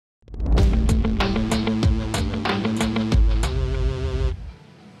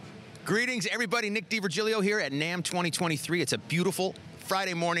Greetings, everybody. Nick DiVirgilio here at NAMM 2023. It's a beautiful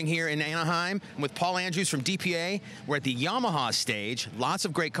Friday morning here in Anaheim. I'm with Paul Andrews from DPA. We're at the Yamaha stage. Lots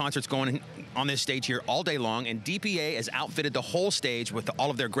of great concerts going on this stage here all day long, and DPA has outfitted the whole stage with all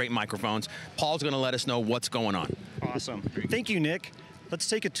of their great microphones. Paul's going to let us know what's going on. Awesome. Thank you, Nick. Let's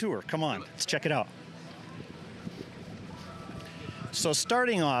take a tour. Come on, let's check it out. So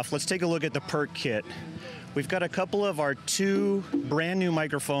starting off, let's take a look at the perk kit. We've got a couple of our two brand new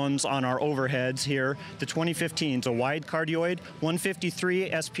microphones on our overheads here. The 2015 is a wide cardioid, 153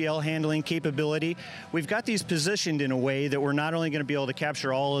 SPL handling capability. We've got these positioned in a way that we're not only going to be able to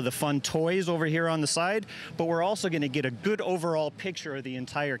capture all of the fun toys over here on the side, but we're also going to get a good overall picture of the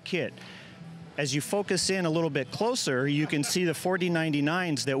entire kit. As you focus in a little bit closer, you can see the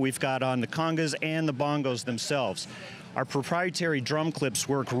 4099s that we've got on the congas and the bongos themselves. Our proprietary drum clips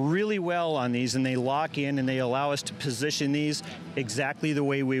work really well on these, and they lock in and they allow us to position these exactly the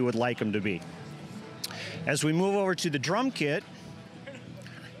way we would like them to be. As we move over to the drum kit,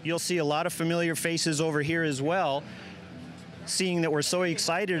 you'll see a lot of familiar faces over here as well. Seeing that we're so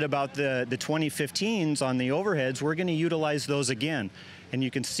excited about the 2015s on the overheads, we're going to utilize those again. And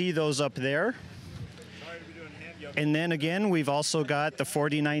you can see those up there. And then again, we've also got the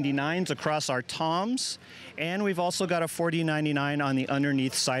 4099s across our toms, and we've also got a 4099 on the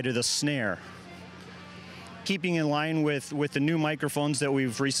underneath side of the snare. Keeping in line with the new microphones that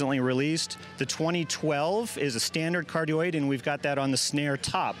we've recently released, the 2012 is a standard cardioid, and we've got that on the snare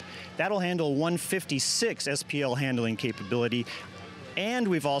top. That'll handle 156 SPL handling capability, and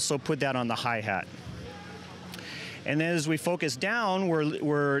we've also put that on the hi-hat. And then as we focus down,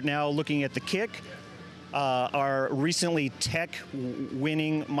 we're now looking at the kick. Our recently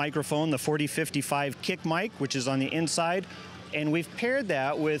tech-winning microphone, the 4055 kick mic, which is on the inside, and we've paired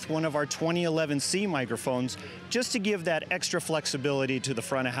that with one of our 2011C microphones just to give that extra flexibility to the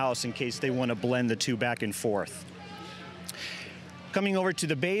front of house in case they want to blend the two back and forth. Coming over to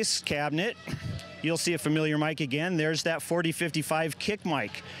the bass cabinet, you'll see a familiar mic again. There's that 4055 kick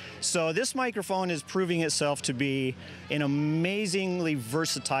mic. So this microphone is proving itself to be an amazingly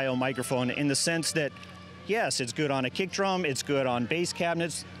versatile microphone in the sense that, yes, it's good on a kick drum, it's good on bass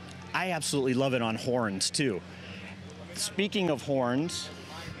cabinets. I absolutely love it on horns too. Speaking of horns,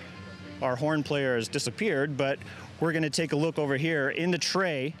 our horn player has disappeared, but we're going to take a look over here. In the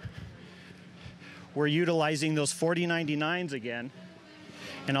tray, we're utilizing those 4099s again.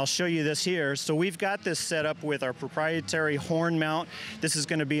 And I'll show you this here. So we've got this set up with our proprietary horn mount. This is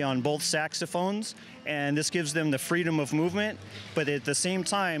going to be on both saxophones, and this gives them the freedom of movement, but at the same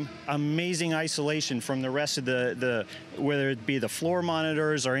time, amazing isolation from the rest of whether it be the floor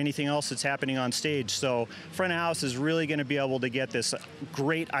monitors or anything else that's happening on stage. So front of house is really going to be able to get this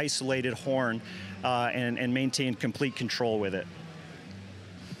great isolated horn and maintain complete control with it.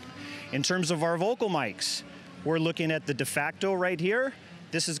 In terms of our vocal mics, we're looking at the de facto right here.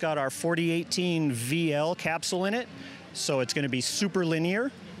 This has got our 4018 VL capsule in it, so it's going to be super linear.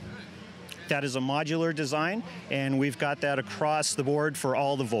 That is a modular design, and we've got that across the board for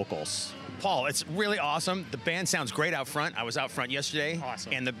all the vocals. Paul, it's really awesome. The band sounds great out front. I was out front yesterday.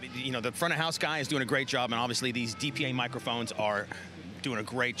 Awesome. And the front of house guy is doing a great job, and obviously these DPA microphones are doing a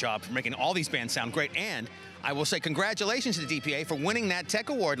great job for making all these bands sound great. And I will say congratulations to the DPA for winning that tech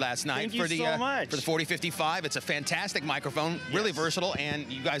award last night. Thank you so much. For the 4055. It's a fantastic microphone, really versatile, and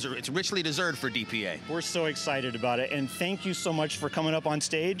you guys it's richly deserved for DPA. We're so excited about it, and thank you so much for coming up on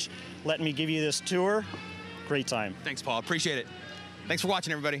stage, letting me give you this tour. Great time. Thanks, Paul. Appreciate it. Thanks for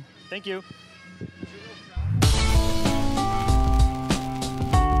watching, everybody. Thank you.